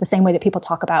 It's the same way that people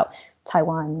talk about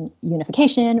Taiwan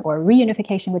unification or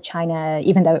reunification with China,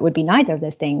 even though it would be neither of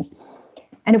those things.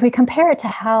 And if we compare it to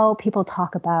how people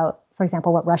talk about, for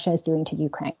example, what Russia is doing to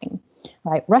Ukraine,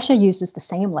 right? Russia uses the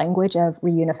same language of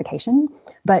reunification,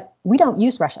 but we don't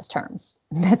use Russia's terms.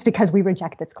 That's because we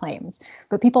reject its claims.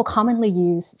 But people commonly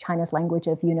use China's language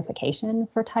of unification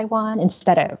for Taiwan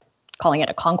instead of calling it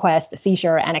a conquest, a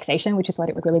seizure, annexation, which is what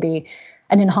it would really be.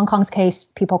 And in Hong Kong's case,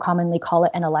 people commonly call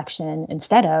it an election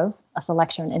instead of a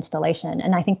selection and installation.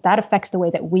 And I think that affects the way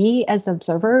that we as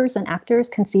observers and actors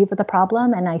conceive of the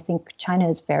problem. And I think China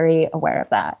is very aware of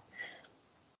that.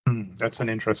 That's an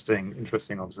interesting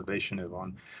observation,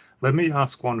 Yvonne. Let me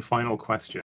ask one final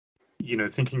question.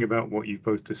 Thinking about what you've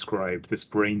both described, this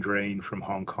brain drain from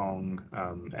Hong Kong,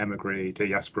 emigre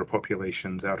diaspora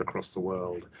populations out across the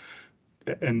world.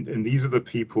 And these are the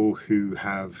people who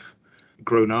have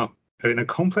grown up in a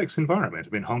complex environment.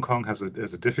 I mean, Hong Kong has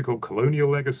a difficult colonial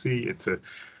legacy. It's a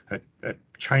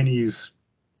Chinese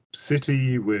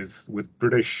city with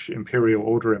British imperial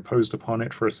order imposed upon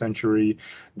it for a century.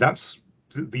 That's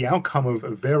the outcome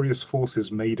of various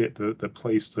forces made it the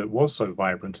place that was so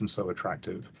vibrant and so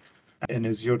attractive. And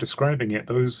as you're describing it,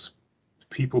 those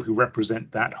people who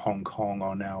represent that Hong Kong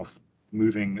are now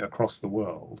moving across the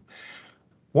world.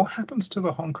 What happens to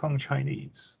the Hong Kong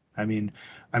Chinese? I mean,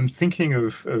 I'm thinking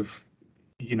of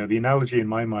the analogy in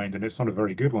my mind, and it's not a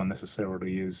very good one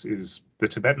necessarily, is the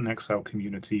Tibetan exile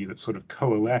community that sort of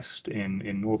coalesced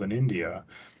in northern India,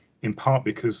 in part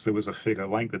because there was a figure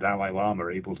like the Dalai Lama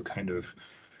able to kind of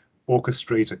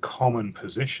orchestrate a common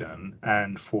position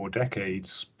and for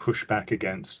decades push back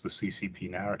against the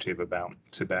CCP narrative about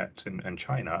Tibet and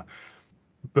China.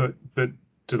 But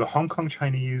do the Hong Kong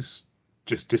Chinese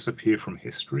just disappear from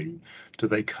history? Do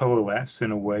they coalesce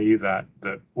in a way that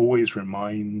always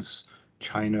reminds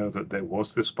China that there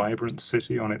was this vibrant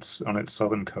city on its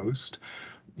southern coast?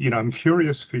 I'm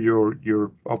curious for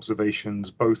your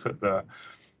observations both at the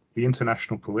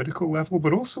international political level,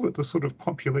 but also at the sort of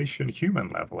population human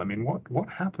level. I mean, what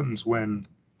happens when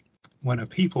a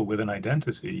people with an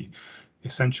identity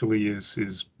essentially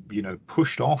is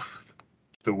pushed off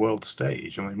the world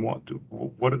stage? I mean,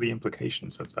 what are the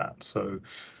implications of that? So,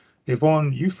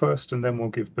 Yvonne, you first, and then we'll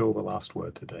give Bill the last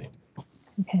word today.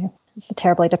 Okay, it's a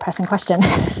terribly depressing question.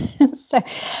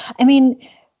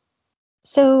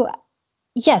 So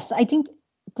yes, I think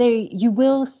you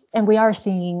will, and we are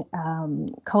seeing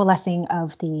coalescing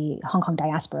of the Hong Kong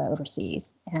diaspora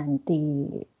overseas, and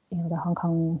the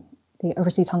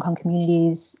overseas Hong Kong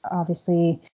communities.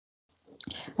 Obviously,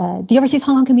 the overseas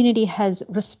Hong Kong community has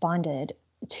responded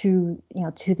to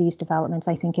these developments,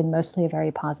 I think, in mostly a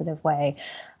very positive way,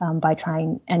 by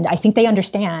trying, and I think they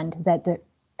understand that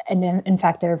and in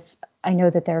fact, I know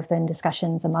that there have been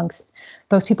discussions amongst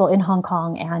both people in Hong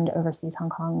Kong and overseas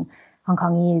Hong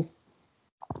Kongese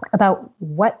about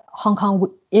what Hong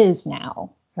Kong is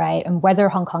now, right? And whether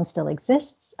Hong Kong still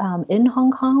exists in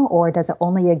Hong Kong, or does it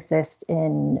only exist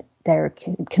in their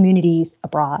communities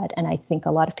abroad? And I think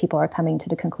a lot of people are coming to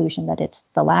the conclusion that it's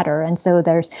the latter. And so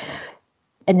then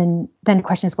the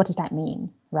question is, what does that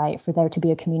mean, right? For there to be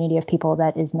a community of people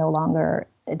that is no longer,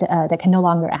 that can no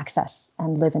longer access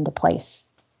and live in the place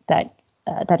that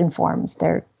informs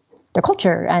their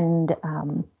culture and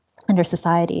their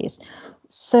societies.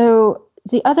 So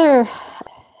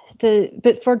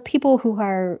but for people who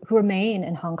remain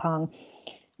in Hong Kong,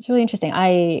 it's really interesting.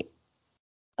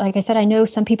 Like I said, I know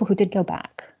some people who did go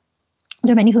back.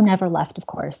 There are many who never left, of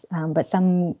course, but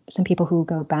some people who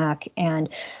went back, and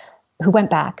they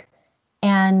went back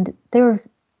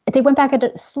at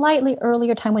a slightly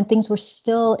earlier time when things were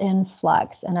still in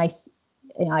flux, and I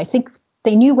think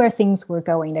they knew where things were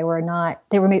going. They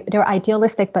were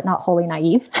idealistic but not wholly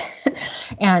naive,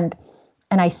 and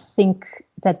I think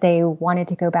that they wanted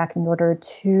to go back in order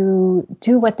to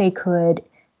do what they could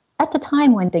at the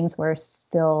time when things were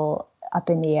still up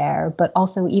in the air, but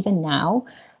also even now,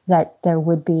 that there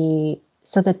will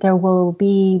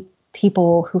be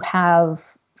people who have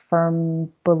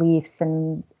firm beliefs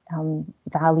and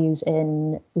values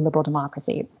in liberal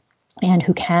democracy, and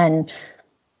who can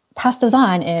pass those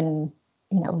on in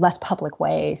less public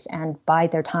ways and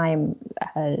bide their time,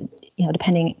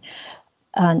 depending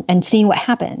on, and seeing what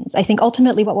happens. I think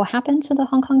ultimately what will happen to the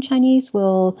Hong Kong Chinese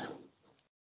will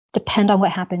depend on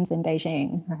what happens in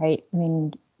Beijing, right? I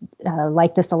mean,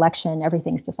 like this election,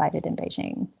 everything's decided in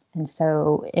Beijing. And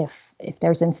so if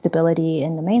there's instability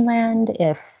in the mainland,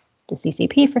 if the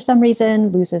CCP for some reason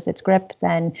loses its grip,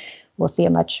 then we'll see a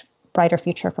much brighter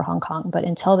future for Hong Kong. But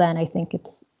until then, I think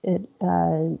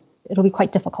it'll be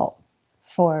quite difficult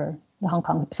for Hong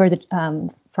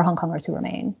Kongers who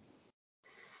remain.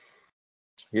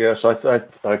 Yes,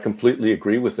 I completely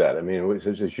agree with that. I mean,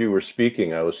 as you were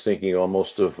speaking, I was thinking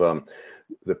almost of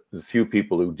the few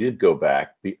people who did go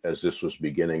back as this was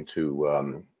beginning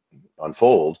to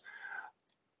unfold.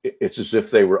 It's as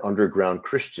if they were underground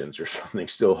Christians or something,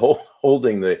 still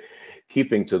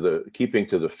keeping to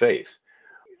the faith.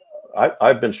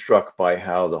 I've been struck by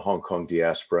how the Hong Kong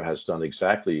diaspora has done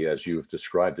exactly as you've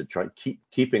described it,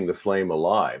 keeping the flame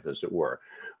alive, as it were,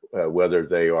 whether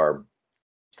they are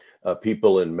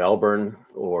people in Melbourne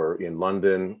or in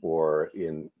London or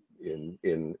in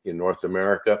North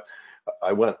America.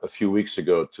 I went a few weeks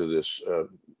ago to this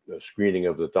screening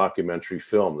of the documentary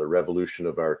film, The Revolution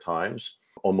of Our Times.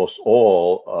 Almost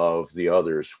all of the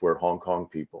others were Hong Kong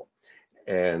people.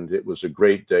 And it was a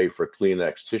great day for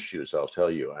Kleenex tissues, I'll tell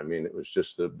you. I mean, it was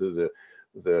just the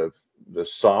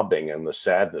sobbing and the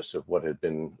sadness of what had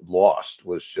been lost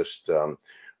was just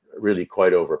really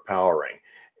quite overpowering.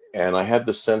 And I had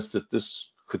the sense that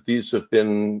these have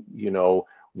been,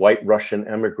 white Russian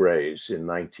emigres in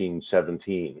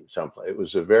 1917. Someplace. It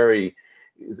was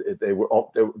they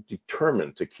were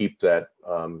determined to keep that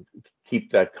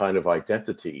kind of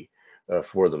identity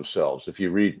for themselves. If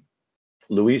you read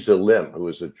Louisa Lim, who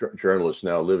is a journalist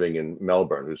now living in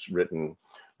Melbourne, who's written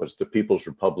what's The People's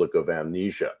Republic of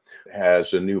Amnesia,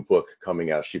 has a new book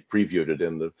coming out. She previewed it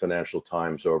in the Financial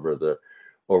Times over the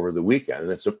weekend,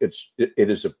 and it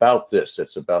is about this.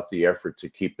 It's about the effort to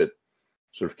keep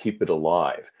it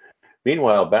alive.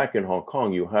 Meanwhile, back in Hong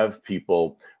Kong, you have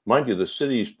people, mind you, the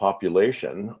city's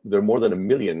population, there are more than 1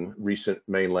 million recent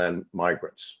mainland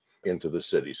migrants into the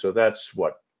city. So that's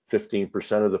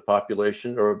 15% of the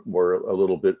population, or a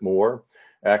little bit more.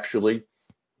 Actually,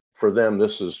 for them,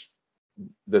 this is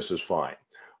fine.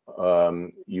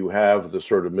 You have the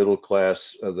sort of middle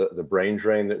class, the brain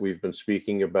drain that we've been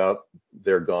speaking about.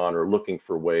 They're gone or looking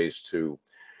for ways to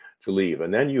leave.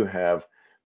 And then you have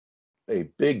a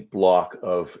big block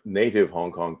of native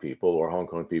Hong Kong people, or Hong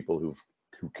Kong people who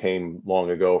came long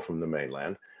ago from the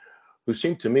mainland, who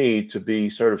seem to me to be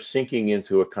sort of sinking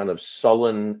into a kind of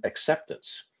sullen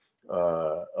acceptance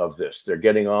of this. They're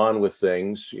getting on with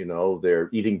things, they're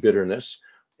eating bitterness,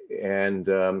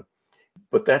 and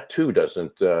but that too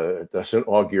doesn't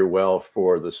augur well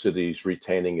for the city's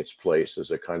retaining its place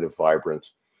as a kind of vibrant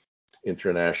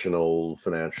international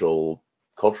financial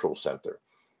cultural center.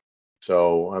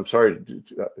 So I'm sorry,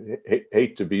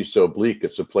 hate to be so bleak.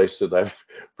 It's a place that I'm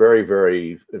very,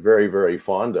 very, very, very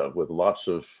fond of, with lots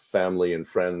of family and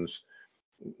friends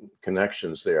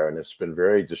connections there, and it's been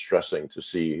very distressing to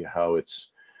see how it's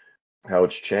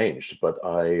changed. But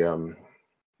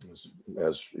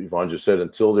as Yvonne just said,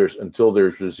 until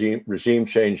there's regime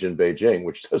change in Beijing,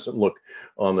 which doesn't look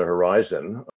on the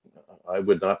horizon, I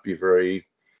would not be very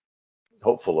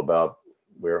hopeful about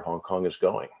where Hong Kong is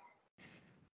going.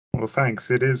 Well, thanks.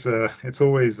 It's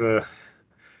always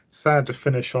sad to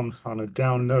finish on a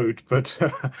down note, but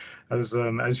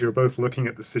as you're both looking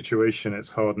at the situation, it's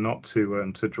hard not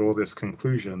to draw this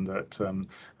conclusion that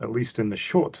at least in the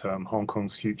short term, Hong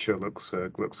Kong's future looks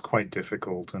quite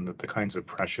difficult, and that the kinds of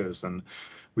pressures and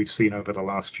we've seen over the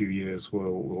last few years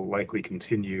will likely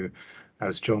continue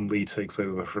as John Lee takes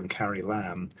over from Carrie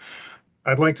Lam.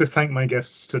 I'd like to thank my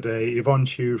guests today, Yvonne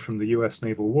Chiu from the U.S.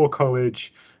 Naval War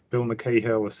College, Bill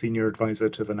McCahill, a senior advisor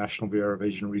to the National Bureau of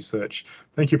Asian Research.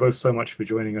 Thank you both so much for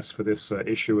joining us for this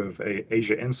issue of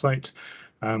Asia Insight,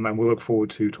 and we'll look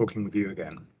forward to talking with you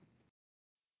again.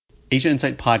 Asia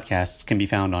Insight podcasts can be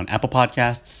found on Apple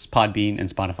Podcasts, Podbean, and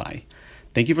Spotify.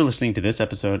 Thank you for listening to this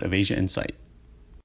episode of Asia Insight.